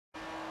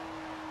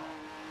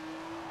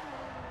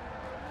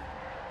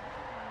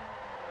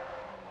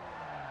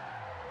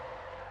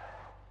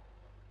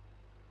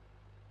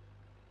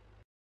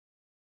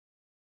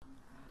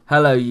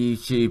Hello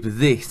YouTube,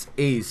 this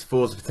is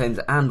Forza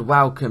Potenza and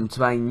welcome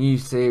to a new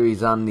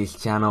series on this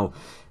channel.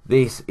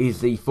 This is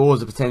the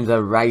Forza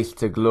Potenza Race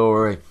to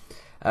Glory.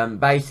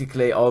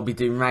 Basically I'll be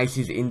doing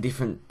races in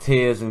different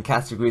tiers and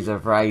categories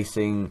of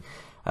racing.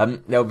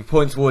 There'll be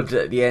points awarded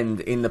at the end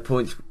in the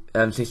points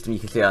system you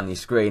can see on your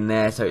screen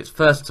there. So it's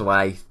first to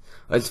eight,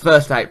 it's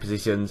first 8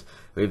 positions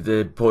with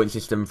the point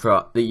system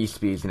that used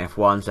to be used in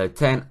F1. So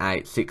 10,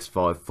 8, 6,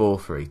 5, 4,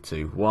 3,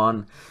 2,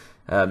 1.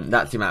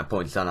 That's the amount of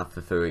points done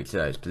after through each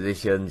of those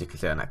positions. You can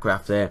see on that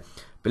graph there.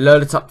 Below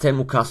the top 10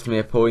 will cost me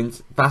a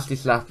point.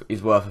 Fastest lap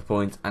is worth a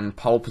point, and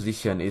pole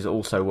position is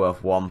also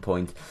worth 1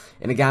 point.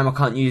 In a game I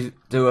can't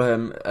do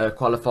a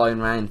qualifying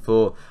round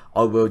for.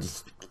 I will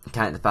just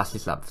count the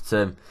fastest lap for 2.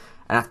 And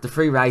after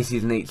 3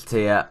 races in each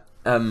tier,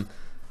 there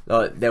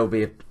will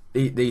be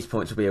these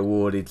points will be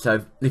awarded.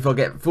 So if I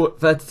get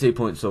 32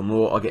 points or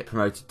more, I get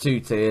promoted 2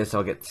 tiers,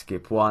 so I get to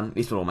skip 1.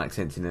 This will all make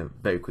sense in a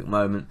very quick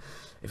moment.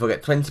 If I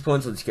get 20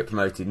 points, I'll just get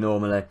promoted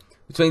normally.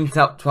 Between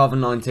top 12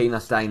 and 19, I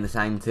stay in the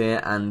same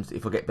tier, and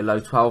if I get below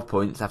 12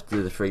 points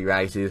after the 3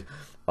 races,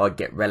 I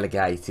get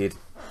relegated.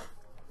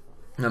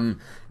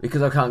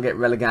 Because I can't get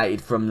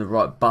relegated from the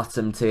right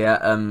bottom tier,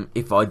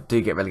 if I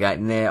do get relegated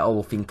in there, I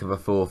will think of a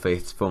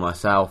forfeit for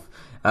myself,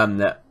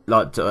 that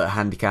like a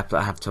handicap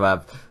that I have to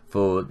have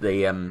for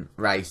the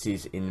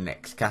races in the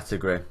next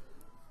category.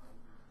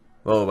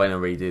 Well, when I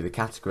redo the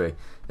category,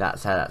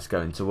 that's how that's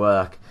going to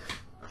work.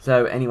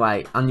 So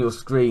anyway, on your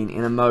screen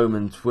in a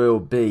moment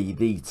will be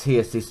the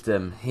tier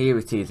system. Here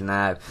it is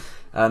now.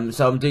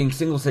 So I'm doing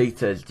single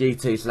seaters,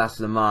 GT /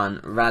 Le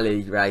Mans,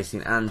 rally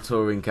racing and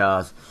touring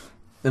cars.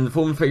 Then the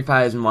Formula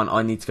 3001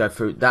 I need to go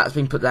through. That's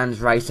been put down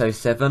as Race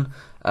 07.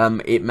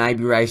 It may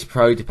be Race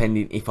Pro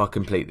depending if I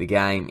complete the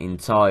game in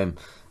time.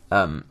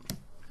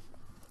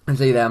 And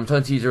see there, I'm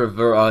trying to use a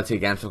variety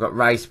of games. So I've got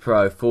Race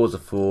Pro, Forza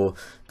 4,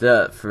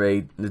 Dirt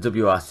 3, the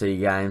WRC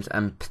games,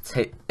 and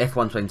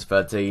F1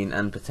 2013,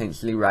 and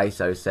potentially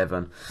Race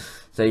 07.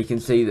 So you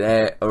can see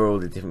there are all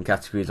the different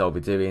categories I'll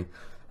be doing.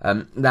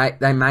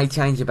 They may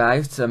change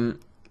about.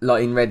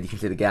 Like in red, you can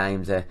see the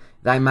games there.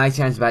 They may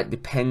change about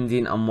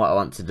depending on what I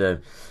want to do.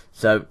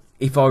 So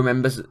if I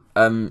remember, if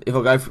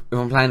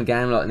I'm playing a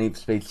game like Need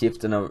for Speed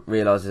Shift and I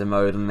realise there's a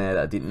mode on there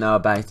that I didn't know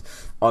about,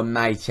 I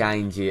may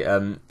change it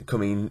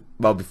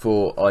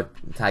before I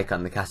take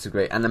on the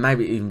category, and there may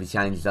even be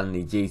changes on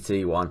the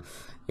GT one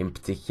in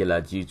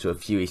particular due to a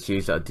few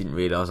issues that I didn't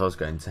realise I was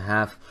going to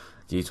have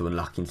due to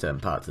unlocking certain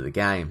parts of the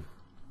game.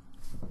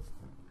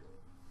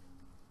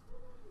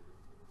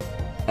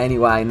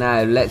 Anyway,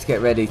 now let's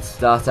get ready to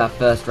start our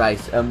first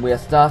race. We are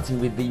starting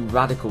with the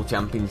Radical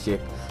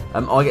Championship.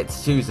 I get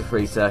to choose the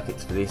 3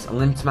 circuits for this. I'm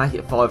going to make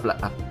it 5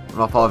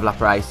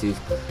 lap races.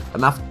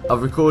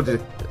 I've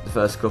recorded the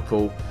first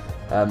couple.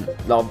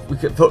 We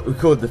could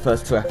record the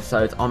first 2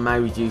 episodes. I may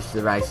reduce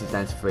the races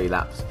down to 3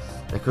 laps.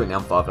 They're currently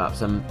on 5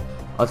 laps. I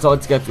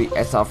decided to go for the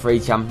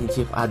SR3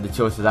 Championship. I had the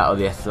choice of that or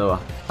the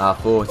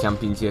SR4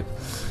 Championship.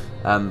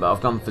 But I've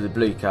gone for the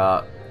blue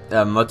car.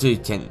 I do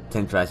tend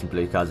to race in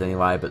blue cars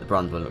anyway, but the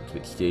bronze one looked a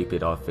bit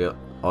stupid, I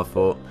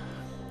thought.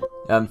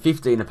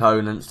 15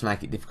 opponents to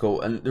make it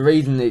difficult, and the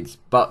reason it's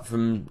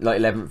from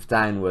like 11th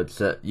downwards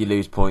that you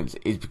lose points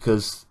is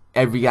because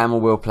every game I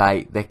will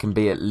play there can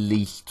be at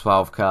least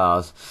 12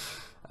 cars.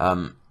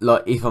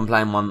 Like if I'm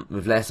playing one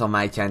with less, I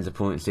may change the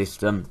point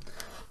system.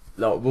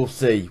 Like we'll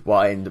see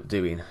what I end up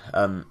doing,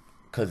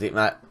 because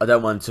I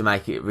don't want to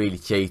make it really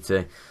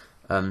cheaty.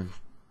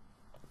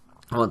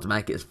 I want to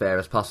make it as fair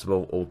as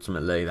possible.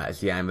 Ultimately, that is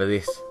the aim of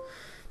this.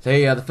 So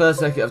here, the first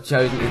circuit I've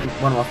chosen is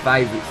one of my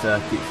favourite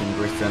circuits in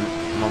Britain.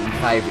 My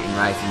favourite in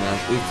racing now.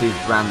 It is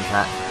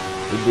Ramshat.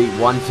 With the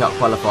one-shot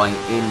qualifying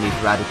in this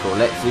Radical.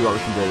 Let's see what we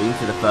can do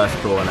into the first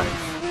corner.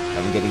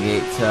 I'm getting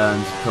it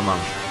turned. Come on.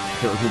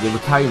 See what we can do.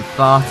 We're carrying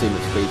far too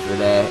much speed through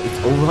there. It's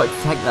alright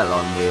to take that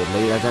long,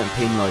 weirdly. I don't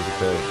penalise you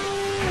for it.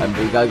 But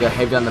we've got to go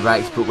heavy on the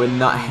brakes, but we're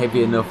not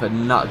heavy enough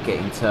and not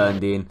getting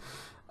turned in.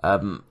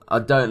 I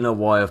don't know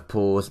why I've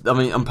paused. I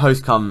mean, I'm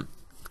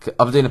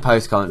doing a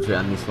post commentary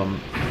on this one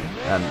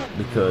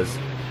because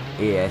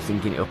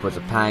syncing it up was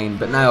a pain.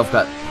 But now I've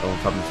got all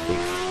problems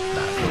fixed.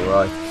 That's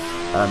alright.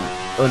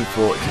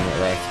 Unfortunate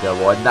there to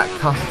go wide. That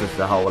cost us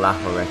the whole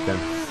lap, I reckon.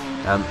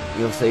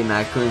 You'll see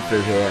now coming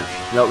through here.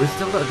 Look, we've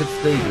still got a good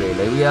speed,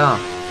 really. We are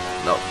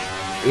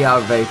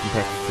a very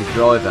competitive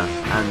driver,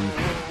 and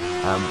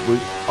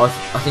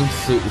I seem to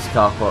suit this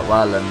car quite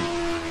well.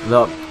 And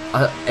look,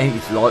 I think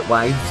it's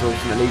lightweight, so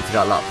ultimately it's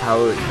got a lot of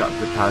power, it's got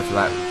good power to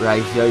weight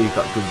ratio, you've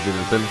got good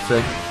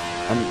durability,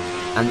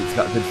 and it's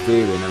got good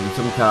steering. I mean,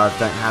 some cars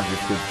don't have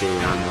this good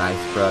steering on Race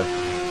Pro,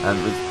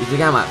 it's a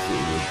game I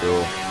absolutely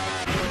adore.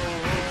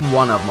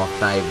 One of my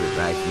favourite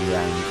racing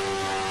games.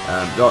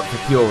 Like for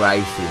pure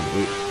racing,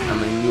 I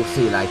mean, you'll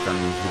see later on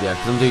in this video,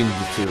 because I'm doing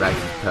just 2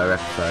 races per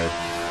episode.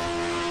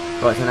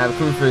 Right, so now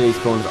we're coming through these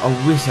corners. I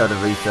wish I'd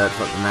have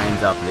researched what the names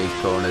are for these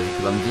corners,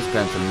 because I'm just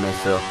going to mess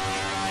up.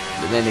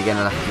 But then again,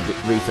 I'll have to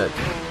research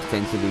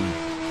potentially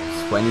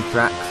 20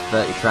 tracks,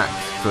 30 tracks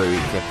through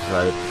each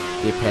episode,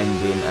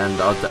 depending, and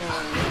I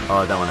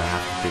don't want to have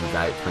to think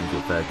out 20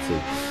 or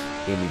 30.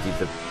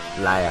 images of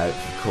layouts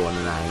of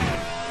corner names.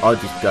 I'll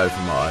just go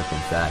from what I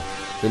can say.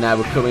 So now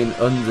we're coming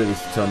under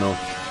this tunnel,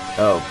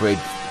 bridge,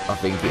 I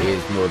think it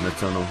is, more than a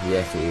tunnel,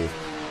 yes it is.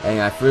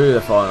 Anyway, through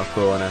the final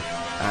corner,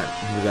 and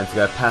we're going to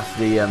go past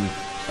the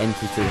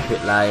entry to the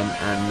pit lane,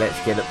 and let's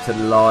get up to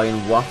the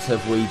line. What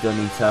have we done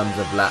in terms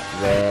of lap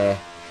there?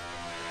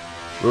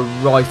 We're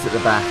right at the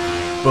back,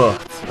 but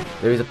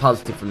there is a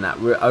positive from that.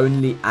 We're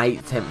only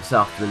 8/10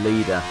 off the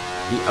leader.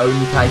 The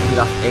only place we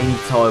lost any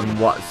time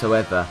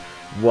whatsoever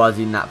was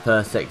in that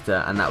first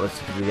sector, and that was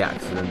because of the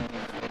accident.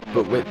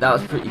 But that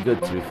was pretty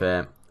good, to be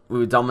fair. We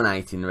were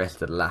dominating the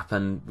rest of the lap,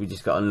 and we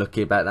just got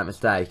unlucky about that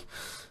mistake.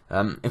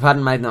 If I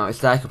hadn't made that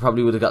mistake, I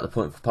probably would have got the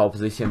point for pole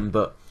position.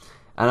 But,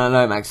 and I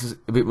know it makes it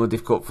a bit more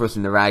difficult for us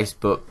in the race,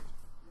 but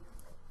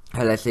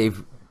let's see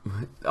if,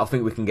 I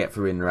think we can get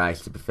through in the race,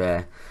 to be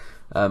fair.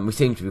 We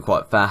seem to be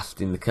quite fast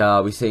in the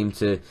car. We seem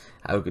to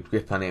have a good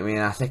grip on it. I mean,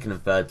 our second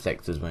and third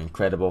sectors were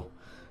incredible.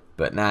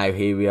 But now,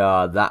 here we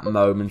are. That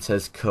moment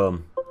has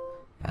come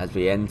as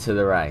we enter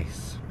the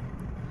race.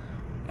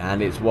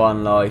 And it's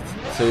 1 light,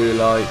 2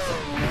 lights,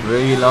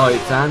 3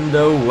 lights, and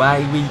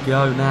away we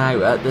go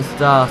now at the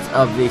start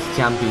of this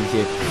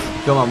championship.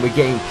 Come on, we're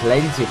getting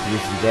plenty of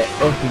positions there,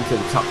 up into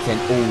the top 10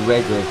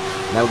 already.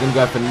 Now we're going to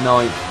go for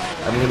 9th,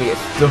 and we're going to get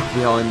stuck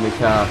behind the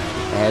car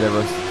ahead of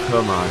us.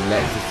 Come on,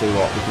 let's just see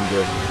what we can do.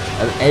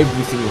 And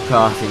every single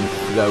car seems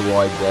to go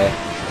wide there.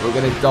 We're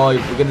going to dive,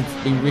 we're going to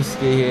be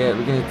risky here,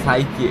 we're going to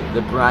take it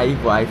the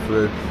brave way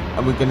through,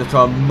 and we're going to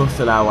try and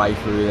muscle our way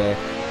through there.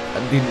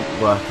 It didn't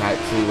work out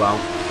too well.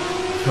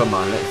 Come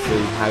on, let's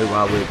see how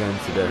well we're going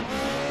to do.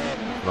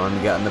 Trying to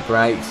get on the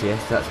brakes,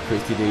 yes, that's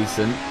pretty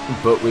decent.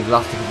 But we've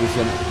lost a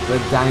position, we're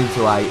down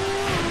to 8.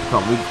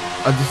 Come on,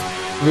 it's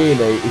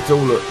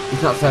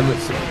not so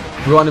much,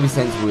 we want to be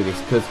sensible with this,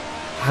 because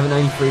having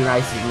only 3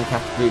 races in the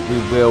category, we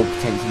will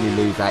potentially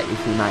lose 8 if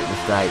we make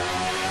mistakes.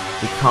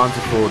 We can't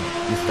afford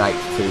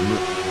mistakes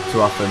too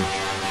often,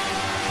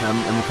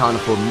 and we can't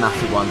afford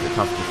massive ones that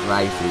cost us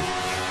races.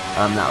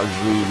 That would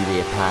really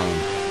be a pain.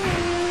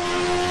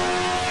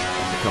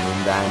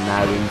 Coming down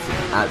now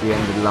at the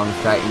end of the long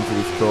straight into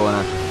this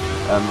corner.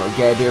 We'll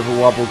get a bit of a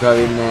wobble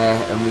going there,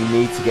 and we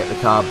need to get the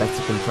car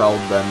better controlled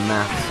than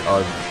that,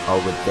 I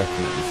would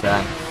definitely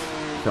say.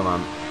 Come on,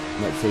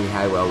 let's see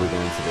how well we're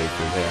going to do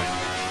through here.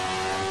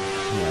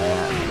 Yeah,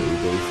 that's pretty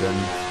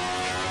decent.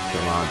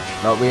 Come on.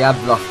 But we have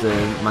lost a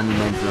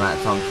monumental amount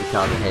of time to the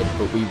cars ahead,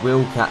 but we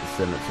will catch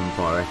them at some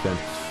point, I reckon.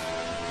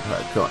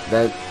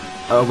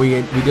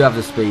 We do have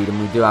the speed, and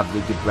we do have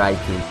the good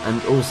braking,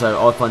 and also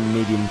I find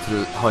medium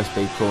to high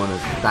speed corners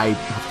they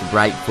have to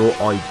brake for,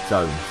 I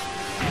don't.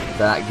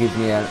 So that gives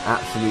me an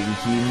absolutely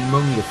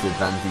humongous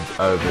advantage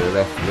over the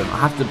rest of them. I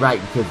have to brake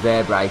because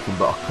they're braking,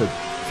 but I could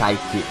take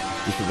it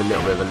just with a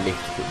little bit of a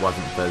lift if it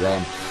wasn't for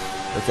them.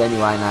 But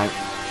anyway, now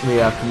we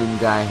are coming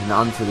down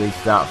onto the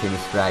start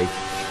finish straight,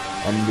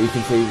 and you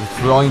can see we're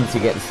trying to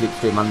get the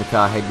slipstream on the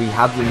car ahead. We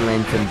have the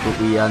momentum, but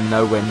we are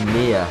nowhere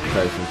near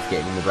close to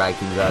getting in the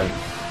braking zone.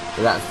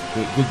 So that's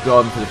good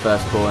driving for the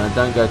first corner.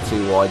 Don't go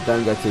too wide,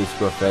 don't go too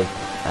scruffy.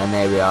 And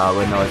there we are,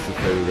 we're nicely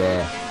through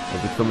there. As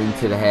we come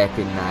into the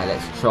hairpin now,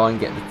 let's try and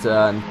get the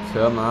turn.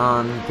 Come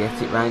on, get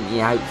it round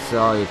the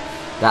outside.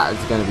 That is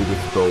going to be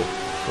difficult,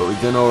 but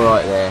we've done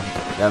alright there.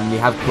 We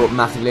have caught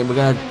massively, and we're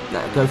going to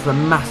go for a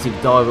massive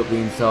dive up the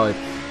inside.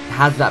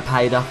 Has that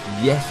paid off?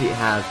 Yes, it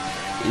has.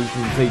 You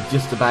can see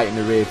just about in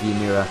the rear view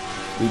mirror,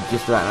 we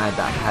just about made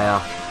that pay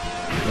off.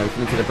 Now we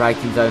come into the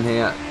braking zone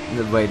here,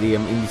 the way the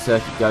Indy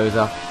circuit goes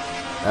up.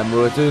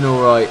 We're doing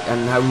alright,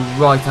 and now we're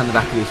right on the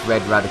back of this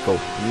red Radical.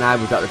 Now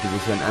we've got the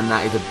position, and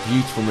that is a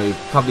beautiful move.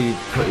 Probably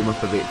cut him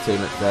up a bit too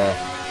much there.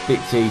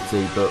 Bit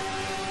cheaty, but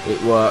it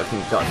worked,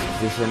 and it got us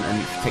position, and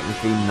it's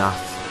technically not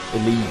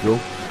illegal.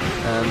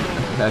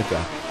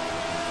 Okay.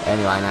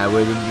 Anyway, now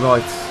we're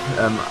right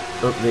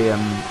up the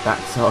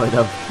backside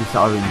of this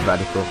orange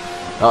Radical.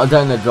 I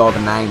don't know driver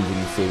names in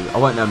the series.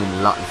 I won't know them in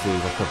a lot of the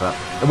series I cover.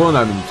 I will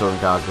know them in the touring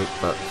cars,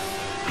 but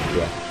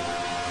yeah.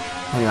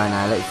 Anyway,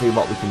 now let's see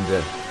what we can do.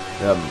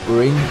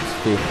 We're in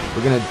 5th.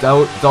 We're going to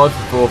dive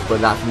for 4th, but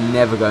that's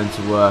never going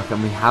to work,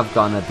 and we have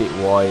gone a bit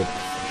wide.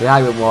 We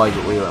went wide,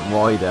 but we went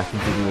wider,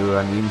 considering we were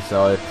on the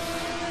inside.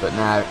 But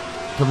now,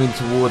 coming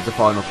towards the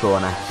final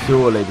corner,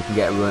 surely we can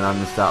get a run on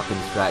the start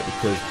finish straight,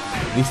 because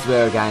this is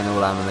where we're gaining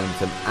all our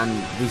momentum. And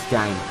this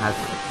game has,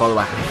 by the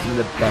way, some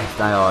of the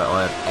best AI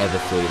I have ever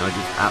seen. I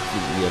just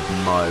absolutely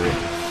admire it.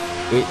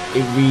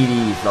 It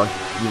really is like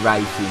you're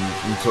racing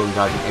in touring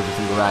cars in every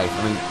single race.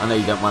 I mean, I know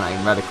you don't want that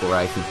in radical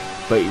racing,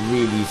 but it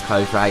really is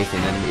close racing,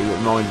 and it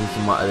reminds me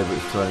somewhat of the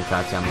British Touring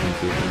Car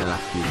Championship in the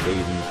last few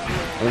seasons.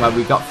 Anyway,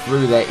 we got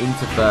through there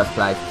into first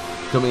place,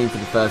 coming into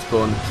the first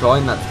corner,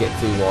 trying not to get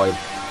too wide.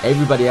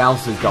 Everybody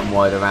else has gone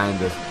wide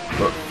around us,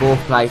 but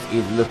 4th place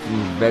is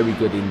looking very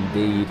good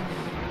indeed.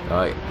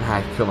 Right,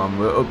 hey, come on,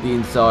 we're up the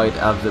inside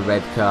of the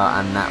red car,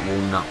 and that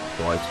will not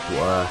quite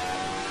work.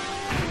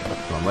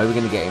 Come on, where are we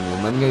going to get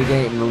him? When we're going to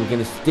get him, we're going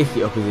to stick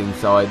it up his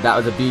inside. That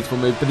was a beautiful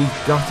move, but he's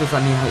got us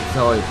on the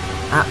outside.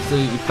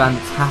 Absolutely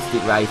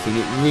fantastic racing.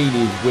 It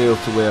really is wheel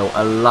to wheel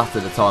a lot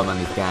of the time on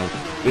this game.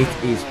 it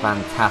is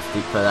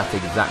fantastic for that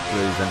exact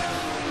reason.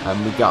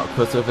 We got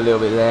cut off a little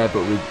bit there,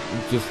 but we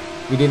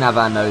didn't have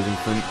our nose in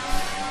front,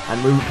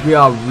 and we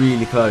are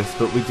really close,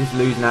 but we're just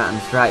losing out on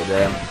the straight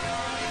there,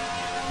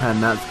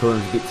 and that's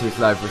corner's a bit too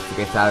slow for us to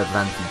get our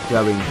advantage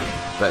going.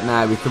 But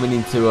now we're coming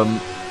into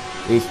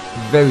these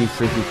very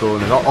tricky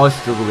corners. I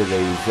struggle with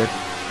these. They're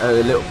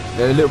a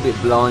little bit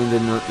blind,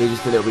 and they're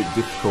just a little bit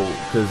difficult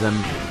because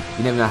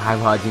you never know how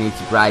hard you need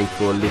to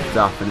brake or lift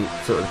up, and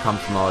it's sort of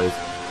compromise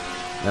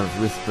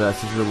of risk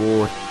versus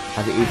reward,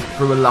 as it is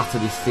through a lot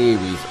of this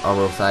series, I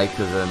will say,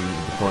 because the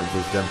point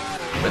system.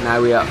 But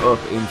now we are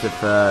up into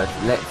third.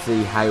 Let's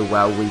see how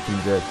well we can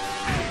do.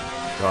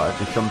 Right,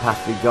 we come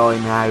past the guy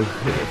now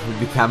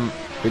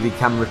with the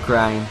camera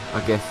crane,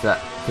 I guess that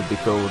could be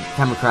called.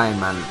 Camera crane,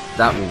 man,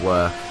 that will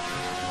work.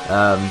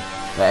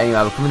 But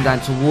anyway, we're coming down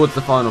towards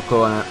the final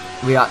corner.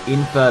 We are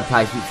in third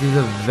place, which is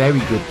a very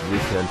good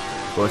position.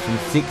 But from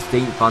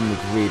 16th on the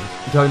grid,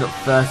 going up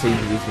 13th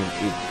position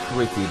is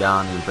pretty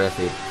darn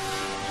impressive.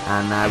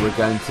 And now we're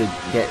going to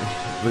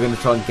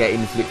try and get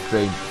in the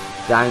slipstream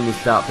down this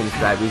start finish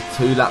straight with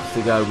 2 laps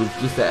to go. We've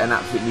just at an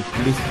absolutely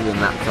blistering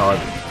lap time.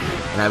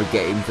 And now we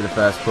get into the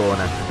first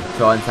corner.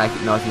 Try and take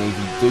it nice and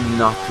easy. Do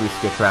not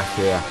risk a crash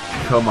here.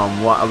 Come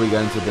on, what are we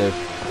going to do?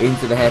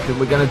 Into the hairpin.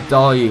 We're going to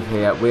dive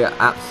here. We are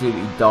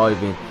absolutely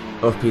diving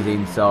up his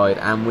inside,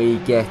 and we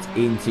get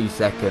into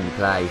second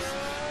place.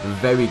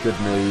 Very good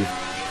move.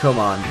 Come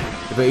on.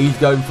 But he's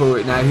going for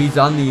it now. He's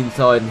on the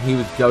inside, and he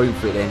was going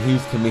for it then. He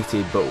was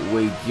committed, but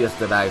we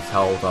just about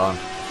hold on.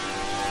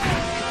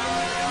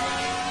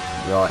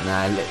 Right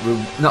now, we're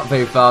not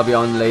very far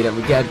behind the leader.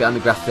 We get a bit on the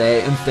grass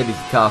there. Unsteadies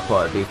the car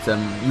quite a bit.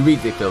 You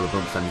really do feel the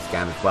bumps on this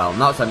game as well.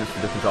 Not so much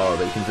for the controller,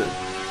 but you can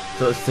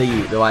sort of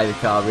see the way the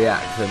car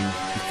reacts, and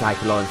you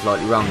take a line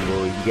slightly wrong,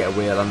 or you get a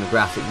wheel on the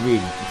grass. It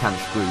really can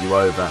screw you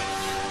over,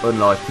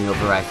 unlike in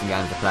other racing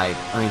games I played.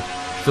 I mean,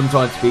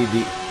 sometimes to be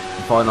the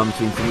fine line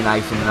between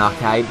simulation and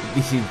arcade.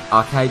 This is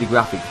arcade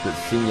graphics, but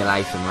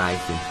simulation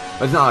racing.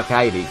 But it's not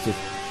arcade, it's just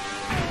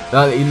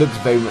it looks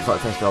very much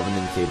like Test Drive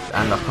Unlimited,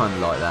 and I kind of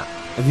like that.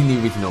 As in the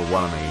original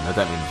one, I mean, I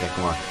don't mean the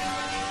second one.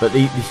 But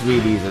this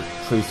really is a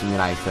true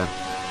simulator,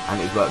 and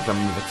it works on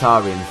with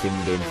Atari and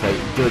Simbin, so it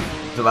does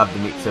sort of have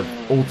the mix of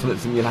ultimate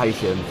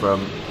simulation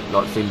from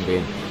like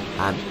Simbin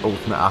and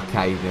ultimate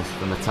arcadeness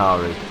from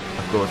Atari.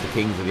 Of course, the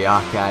kings of the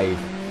arcade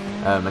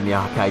and the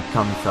arcade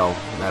console.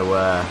 They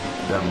were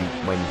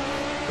when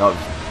like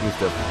new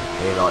stuff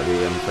here, like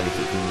the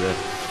 2600.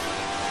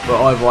 But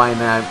either way,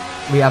 now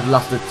we have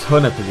lost a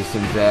ton of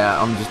positions there.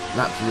 I'm just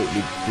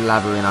absolutely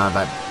blabbering on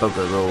about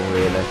bugger all,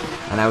 really.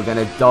 And now we're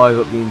going to dive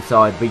up the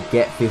inside. We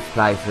get 5th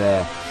place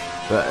there.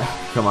 But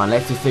come on,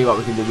 let's just see what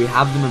we can do. We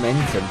have the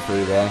momentum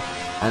through there,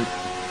 and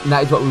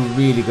that is what we're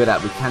really good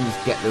at. We can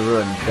just get the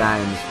run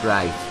down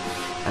straight.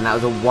 And that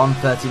was a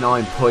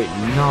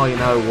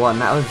 139.901.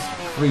 That was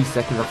 3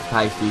 seconds off the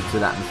pace due to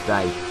that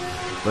mistake.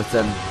 But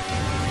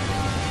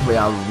we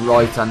are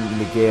right on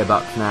the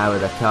gearbox now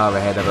with a car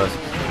ahead of us,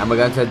 and we're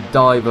going to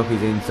dive up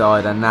his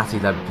inside, and that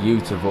is a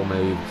beautiful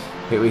move.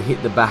 We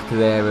hit the back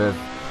there of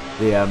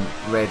the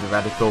red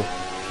Radical.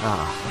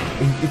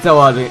 It's so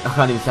hard, I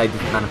can't even say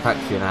different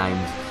manufacturer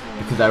names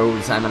because they're all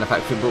the same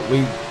manufacturer, but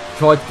we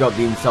tried to go up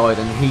the inside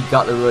and he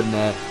got the run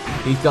there.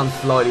 He's gone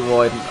slightly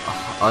wide, and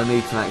I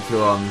need to make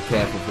sure I'm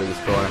careful through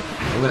this corner.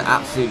 I'm going to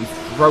absolutely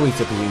throw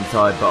it up his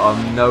inside, but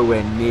I'm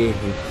nowhere near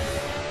him.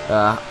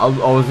 I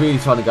was really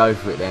trying to go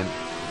for it then.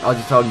 I'll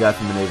just try and go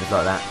for manoeuvres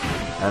like that.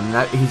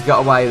 Now he's got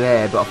away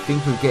there, but I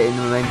think we're getting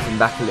the momentum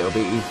back a little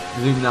bit. He's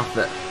zooming off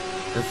at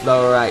a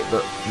slower rate,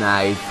 but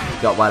nah, he's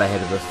got well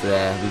ahead of us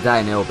there. The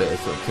downhill bit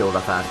has sort of killed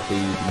off our speed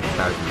in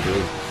comparison to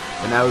his.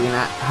 But now we're going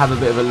to have a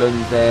bit of a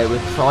lunge there.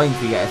 We're trying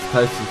to get as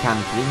close as we can,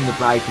 because in the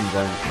braking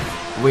zone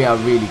we are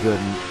really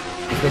good, and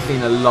especially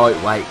in a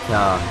lightweight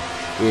car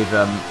with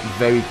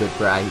very good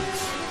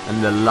brakes and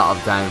a lot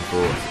of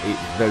downforce. It's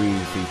very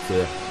easy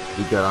to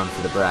be good onto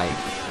the brakes.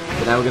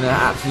 But now we're going to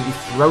absolutely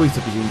throw it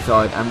up his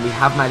inside, and we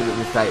have made a bit of a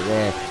mistake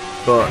there,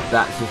 but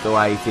that's just the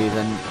way it is,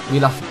 and we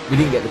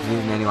didn't get the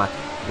position anyway.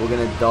 We're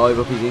going to dive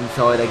up his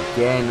inside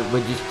again.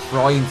 We're just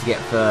trying to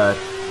get third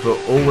for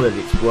all of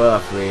its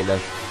worth, really.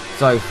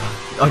 So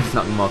I just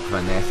knocked the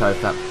microphone there, so if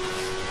that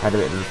had a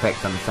bit of an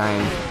effect on the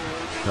sound.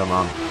 Come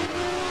on,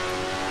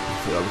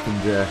 let's see what we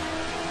can do.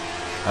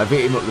 I've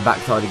hit him up the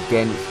backside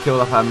again. It's killed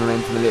off our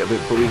momentum a little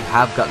bit, but we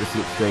have got the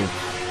slipstream.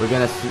 We're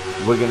gonna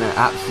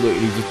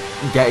absolutely just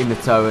get in the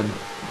toe, and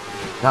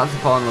that's the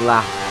final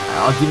lap.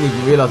 I didn't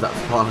even realise that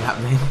was the final lap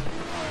then.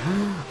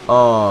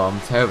 Oh, I'm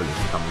terrible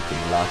at commenting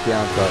the lap.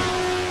 Yeah,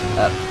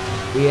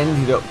 we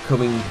ended up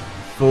coming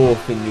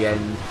 4th in the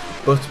end,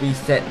 but we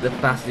set the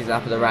fastest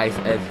lap of the race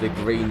as the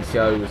green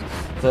shows.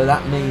 So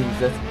that means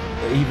that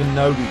even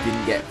though we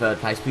didn't get 3rd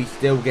place, we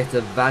still get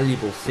a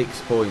valuable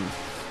 6 points.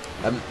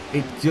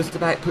 It just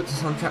about puts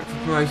us on track for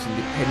promotion,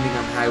 depending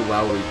on how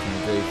well we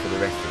can do for the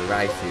rest of the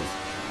races.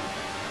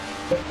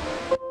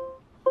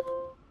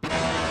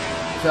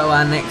 So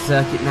our next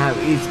circuit now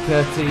is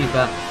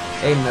Curitiba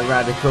in the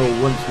Radical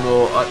once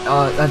more.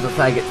 As I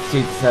say, I get to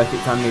choose the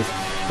circuits on this.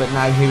 But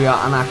now here we are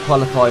on our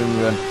qualifying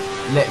run.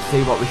 Let's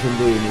see what we can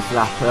do in this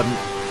lap.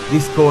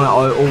 This corner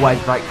I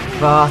always brake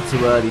far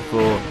too early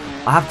for.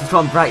 I have to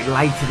try and brake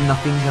later than I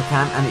think I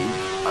can, and it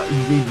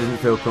really doesn't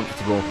feel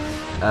comfortable.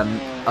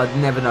 I'd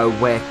never know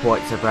where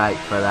quite to brake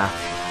for that.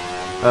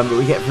 But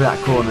we get through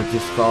that corner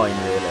just fine,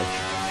 really.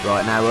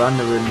 Right, now we're on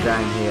the run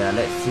down here.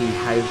 Let's see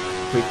how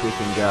quick we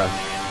can go.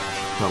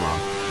 Come on,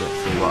 let's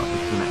see what we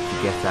can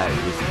actually get out of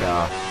this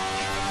car.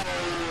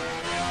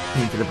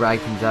 Into the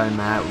braking zone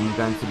now. We're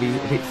going to be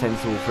a bit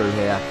sensible through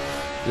here.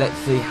 Let's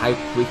see how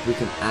quick we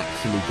can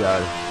actually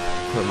go.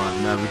 Come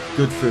on, no, we're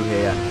good through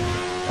here.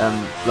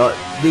 Like,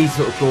 these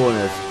sort of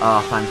corners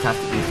are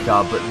fantastic in this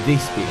car, but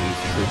this bit is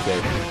tricky.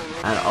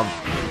 And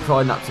I've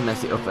tried not to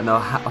mess it up, and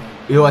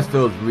it always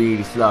feels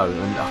really slow,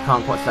 and I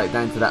can't quite slow it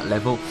down to that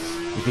level,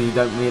 because you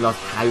don't realise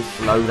how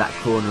slow that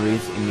corner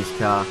is in this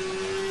car.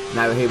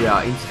 Now here we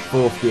are, into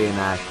 4th gear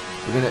now.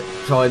 We're going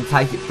to try and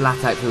take it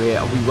flat out through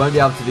here. We won't be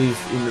able to do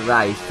this in the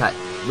race.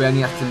 We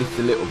only have to lift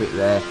a little bit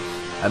there,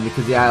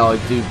 because the AI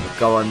do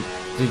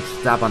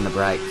stab on the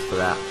brakes for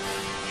that,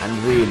 and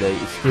really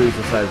it screws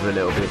us over a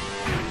little bit.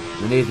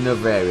 And here's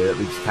another area that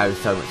we just carry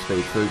so much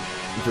speed through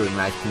during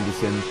race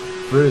conditions,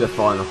 through the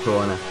final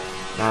corner.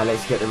 Now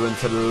let's get the run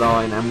to the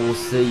line, and we'll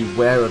see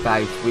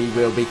whereabouts we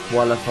will be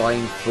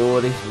qualifying for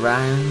this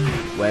round.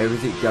 Where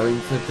is it going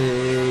to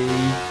be?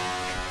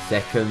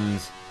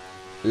 Seconds.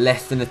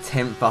 Less than a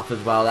 10th off as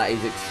well. That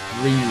is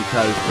extremely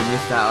close. We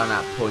missed out on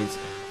that point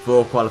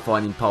for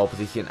qualifying in pole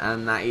position,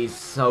 and that is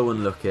so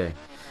unlucky.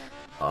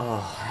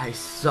 Oh, that is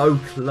so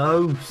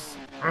close.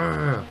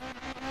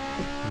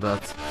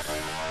 But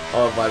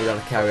oh, right, we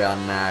got to carry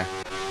on now.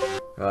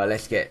 Right,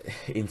 let's get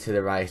into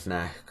the race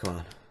now. Come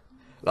on.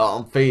 Like,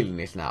 I'm feeling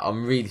this now.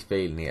 I'm really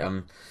feeling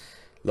it.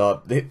 Like,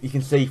 you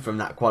can see from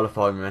that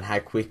qualifying run how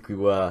quick we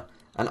were,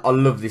 and I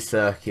love this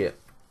circuit.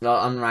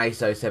 Like, on race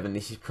 07,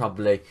 this is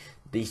probably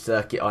the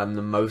circuit I'm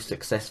the most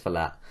successful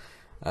at.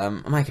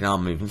 I'm making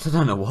arm movements, I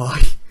don't know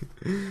why.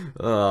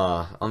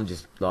 I'm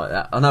just like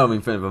that. I know I'm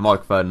in front of a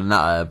microphone and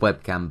not a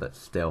webcam, but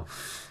still.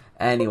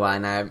 Anyway,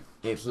 now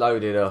it's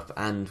loaded up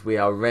and we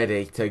are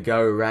ready to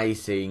go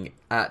racing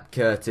at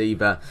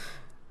Curitiba.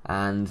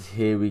 And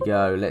here we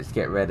go, let's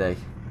get ready.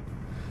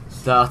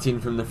 Starting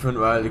from the front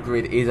row of the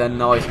grid is a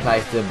nice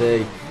place to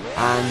be.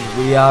 And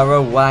we are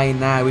away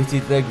now. It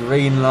is the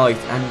green light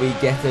and we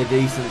get a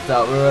decent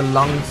start. We're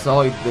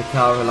alongside the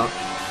car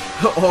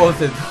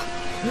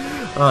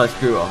oh,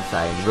 screw what I'm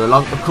saying.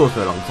 Of course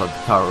we're alongside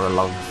the car, we're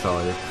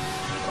alongside.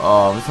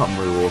 Oh, it's not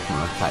really walking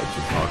on a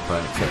capture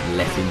microphone, except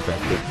less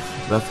interesting.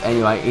 But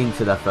anyway,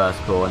 into the first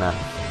corner,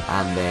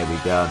 and there we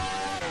go.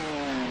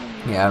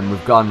 Yeah, and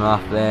we've gone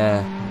off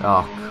there.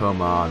 Oh,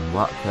 come on,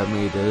 what can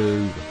we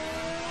do?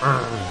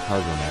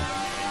 Hold on there.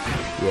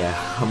 Yeah,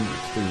 I'm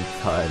pretty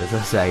tired as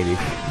I say this.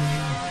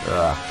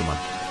 Come on.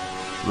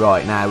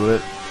 Right, now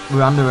we're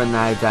on the run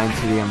now down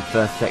to the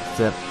first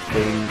sector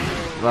thing.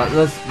 Right,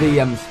 that's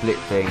the split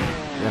thing.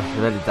 I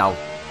think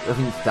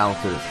it's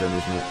Delta that's done,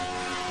 isn't it?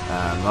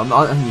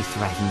 I'm used to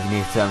racing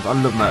engineer terms. I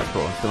love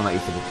motorsport. I'm still not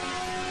used to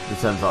the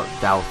terms like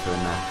Delta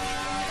and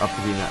that. I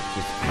presume that's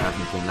just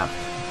comparison between that.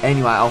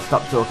 Anyway, I'll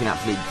stop talking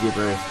absolute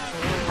gibberish.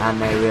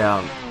 And there we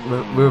are.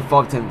 We're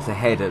 5 tenths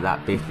ahead of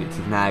that bit, which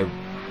is now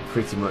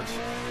pretty much.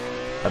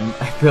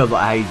 It feels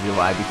like ages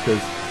away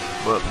because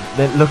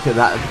look at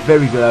that,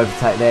 very good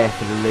overtake there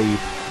for the lead.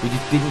 We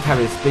just didn't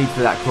carry the speed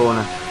for that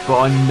corner,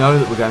 but I know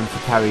that we're going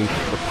to carry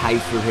the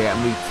pace through here, and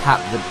we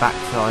tapped the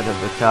backside of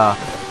the car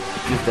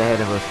just ahead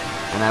of us,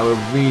 and now we're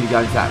really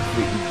going to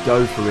absolutely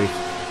go for it.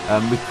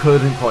 We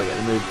couldn't quite get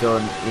the move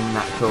done in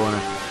that corner,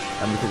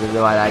 because of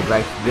the way they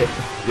raced.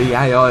 The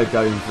AI are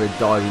going for a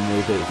diving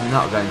move, but it's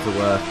not going to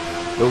work.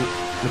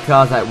 The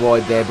car's out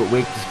wide there, but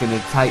we're just going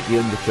to take the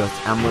undercut,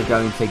 and we're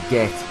going to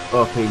get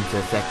up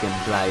into second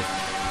place,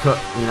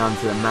 cutting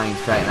onto the main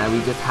straight. Now we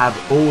just have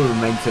all the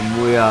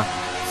momentum. We are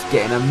just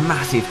getting a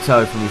massive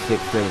toe from his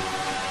slipstream.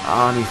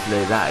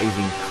 Honestly, that is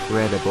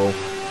incredible.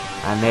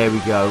 And there we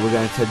go. We're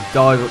going to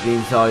dive up the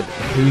inside.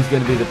 Who's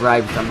going to be the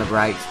bravest on the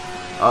brakes?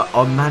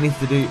 I managed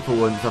to do it for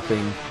once, I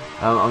think.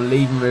 I'm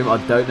leaving room. I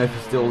don't know if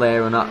he's still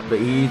there or not, but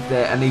he is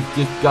there, and he's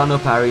just gone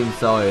up our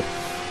inside.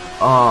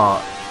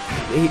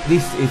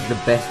 This is the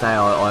best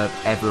AI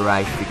I've ever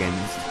raced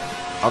against.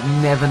 I've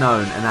never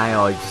known an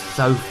AI just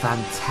so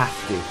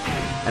fantastic,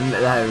 and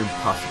they're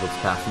impossible to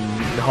pass, and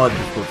the harder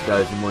difficult to go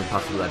is the more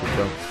impossible they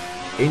become.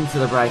 Into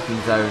the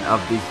braking zone of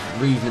this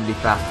reasonably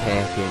fast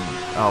hairpin.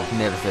 Oh, I've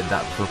never said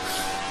that before.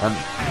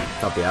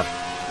 Probably have.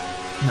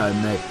 No,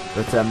 me.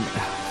 But,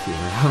 excuse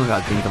me, I haven't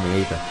got a drink on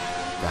me either.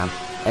 Damn.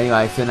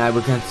 Anyway, so now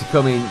we're going to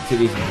come into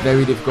this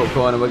very difficult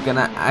corner. We're going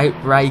to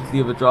outbrake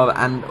the other driver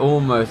and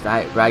almost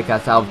outbrake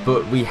ourselves,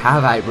 but we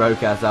have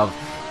outbroke ourselves.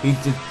 He's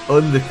just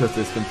undercut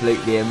us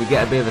completely, and we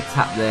get a bit of a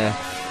tap there.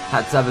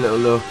 Had to have a little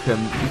look.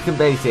 You can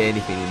barely see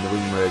anything in the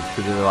wing mirrors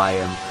because of the way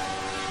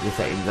the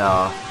settings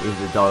are with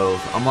the dials.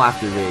 I might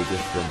have to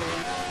readjust them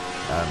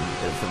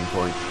at some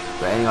point.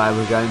 But anyway,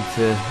 we're going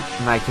to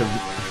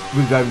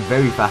we're going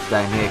very fast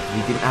down here because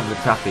we didn't have the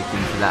traffic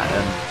into that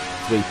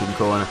sweeping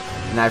corner.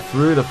 Now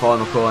through the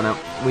final corner,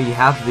 we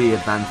have the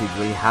advantage,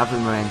 we have the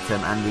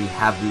momentum, and we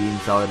have the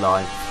inside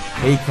line.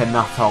 He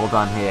cannot hold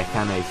on here,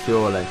 can he?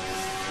 Surely.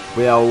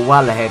 We are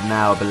well ahead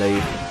now, I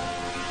believe.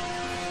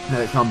 No,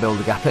 let's try and build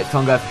a gap. Let's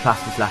try and go for the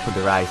fastest lap of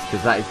the race,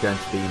 because that is going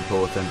to be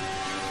important.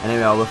 And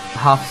here we are, we're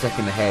half a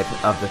second ahead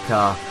of the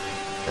car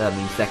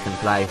in second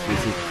place,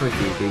 which is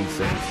pretty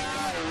decent.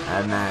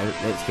 And now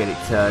let's get it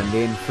turned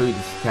in through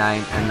the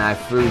chicane, and now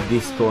through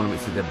this corner,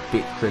 which is a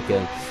bit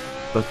tricky.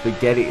 But we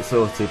get it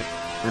sorted,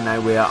 and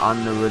now we are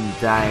on the run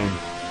down.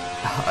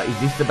 Is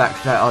this the back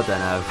straight? I don't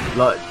know.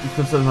 Like,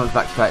 because sometimes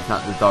back straight's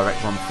not the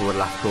direct one for the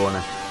last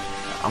corner.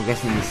 I'm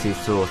guessing this is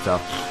sort of.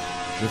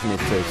 Isn't it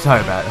too?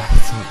 Sorry about that.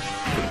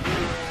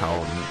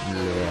 Cold.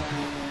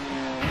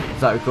 Yeah.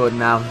 Is that recording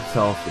now?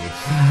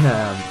 Saltfish.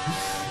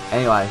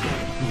 Anyway,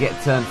 you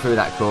get turned through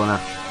that corner.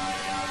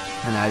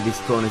 And now this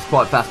corner is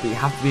quite fast, but you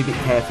have to be a bit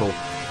careful.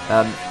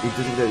 It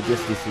doesn't do it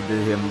justice with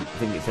the, I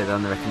think it said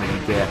on the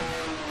recommended gear.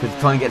 Because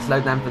trying to get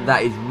slowed down for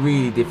that is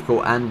really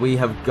difficult, and we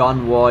have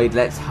gone wide.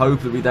 Let's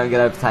hope that we don't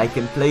get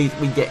overtaken. Please,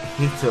 we get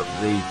hit up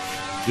the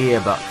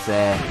gearbox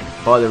there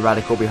by the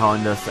Radical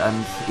behind us,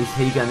 and is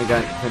he going to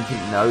go?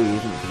 No, he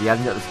isn't, because he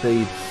hasn't got the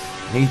speed.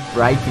 And he's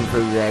braking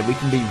through there. We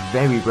can be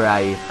very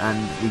brave, and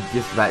we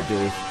just about do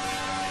it.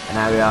 And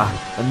now we are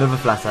another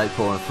flat out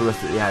corner for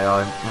us at the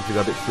AI. Have to go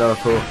a bit slower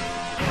for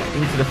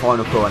into the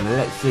final corner.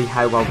 Let's see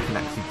how well we can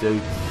actually do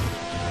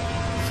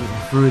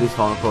through this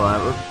final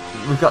corner.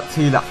 We've got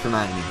 2 laps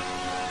remaining.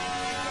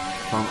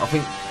 I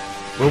think,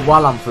 well,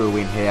 while I'm through a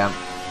win here,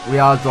 we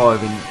are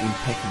driving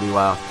impeccably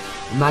well.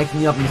 We're making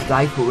the odd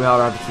mistake, but we are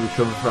able to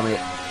recover from it.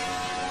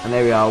 And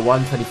there we are,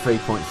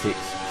 123.6.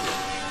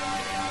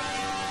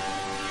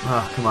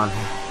 Oh, come on.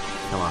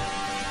 Come on.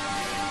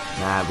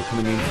 Now, we're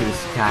coming into the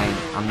chicane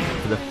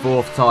for the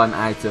 4th time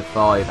out of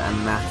 5,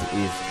 and that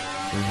is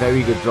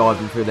very good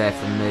driving through there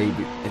for me.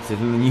 It's an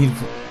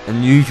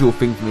unusual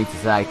thing for me to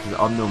say, because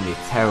I'm normally a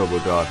terrible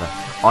driver.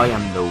 I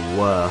am the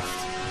worst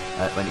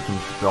when it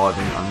comes to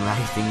driving on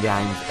racing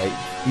games.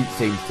 It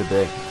seems to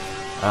be.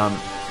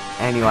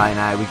 Anyway,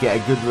 now we get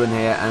a good run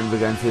here, and we're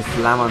going to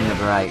slam on the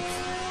brakes.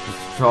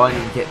 Just try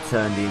and get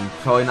turned in.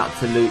 Try not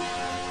to lose.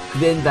 At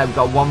the end of the day, we've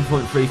got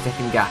 1.3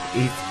 second gap.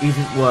 It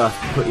isn't worth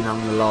putting on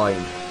the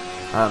line.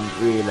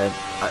 Really,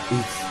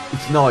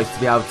 it's nice to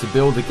be able to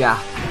build a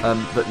gap,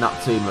 but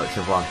not too much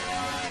of one.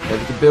 So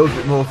we can build a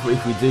bit more for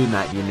if we do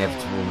make the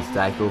inevitable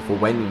mistake, or for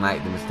when we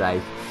make the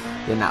mistake,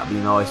 then that would be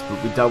nice.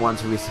 But we don't want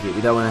to risk it.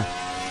 We don't want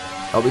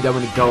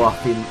to go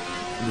off in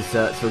the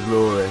search for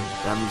glory.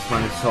 We just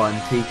want to try and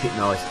keep it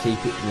nice,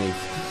 keep it neat.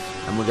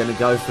 And we're going to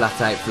go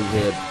flat out through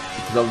here,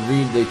 because I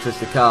really do trust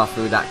the car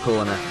through that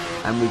corner.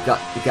 And we've got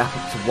the gap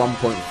up to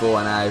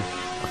 1.4 now.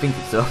 I think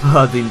it's up.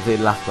 I didn't see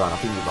the last one. I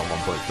think we've got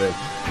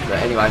 1.3. But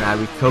anyway, now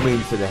we come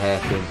into the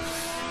hairpin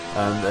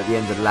at the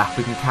end of the lap.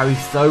 We can carry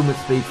so much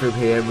speed through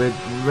here. We're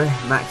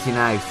maxing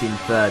out in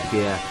 3rd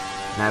gear.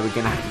 Now we're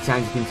going to have to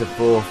change it into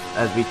 4th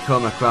as we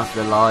come across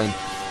the line.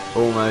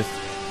 Almost.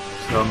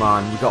 Come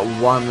on. We've got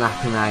 1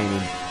 lap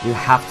remaining. We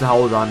have to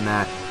hold on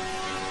now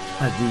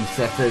as we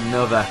set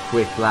another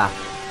quick lap.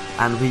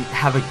 And we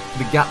have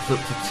the gap's up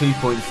to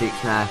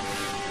 2.6 now.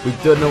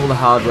 We've done all the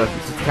hard work.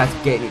 It's just a case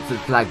of getting it to the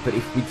flag. But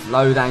if we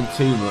slow down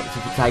too much,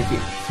 if we take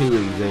it too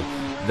easy,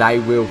 they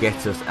will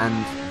get us.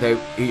 And it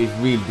is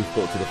really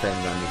difficult to defend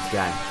on this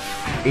game.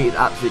 It is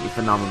absolutely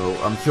phenomenal.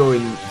 I'm sure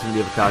in some of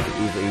the other cars it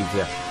is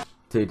easier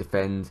to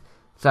defend.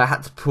 So I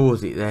had to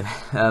pause it then.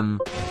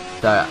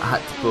 So I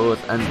had to pause,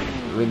 and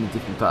we're in a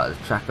different part of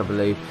the track, I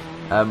believe.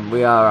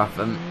 We are off,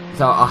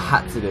 so I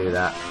had to do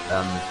that.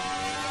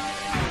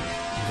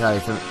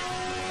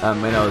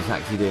 When I was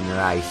actually doing the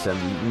race, the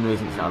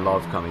reason it's not a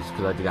live comment is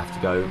because I did have to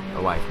go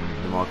away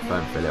from the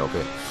microphone for a little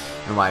bit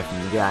and away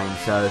from the game.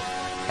 So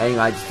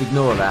anyway, just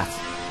ignore that.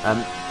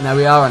 Now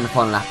we are on the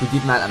final lap. We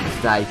did make that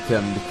mistake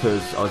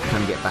because I was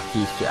trying to get back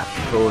used to it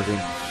after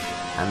pausing.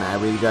 And now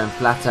we're going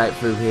flat out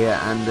through here,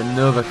 and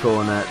another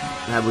corner.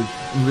 Now we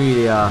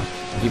really are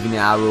giving it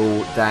our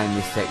all down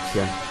this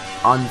section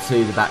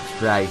onto the back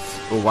straight,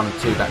 or 1 or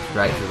 2 back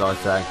straights as I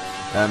say.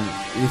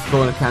 This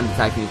corner can be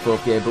taken in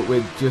 4th gear, but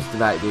we're just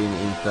about doing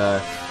it in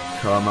 3rd.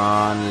 Come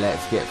on,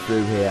 let's get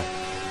through here.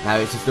 Now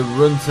it's just a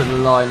run to the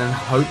line and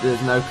hope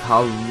there's no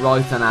car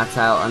right on our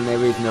tail, and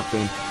there is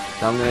nothing.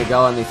 So I'm going to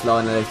go on this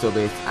line a little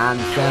bit and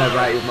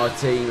celebrate with my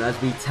team as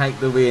we take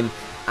the win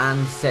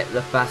and set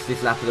the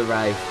fastest lap of the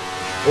race.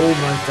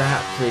 Almost a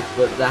hat-trick,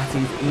 but that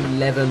is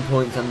 11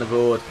 points on the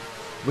board,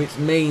 which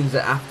means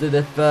that after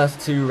the first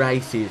 2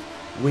 races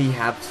we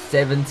have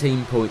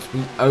 17 points.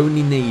 We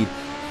only need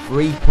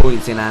 3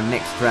 points in our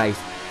next race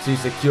to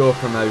secure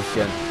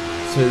promotion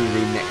to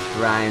the next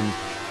round.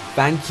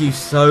 Thank you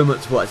so much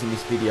for watching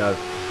this video.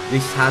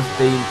 This has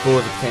been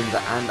Forza Pretender,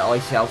 and I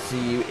shall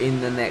see you in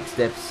the next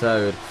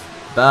episode.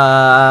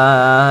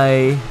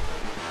 Bye.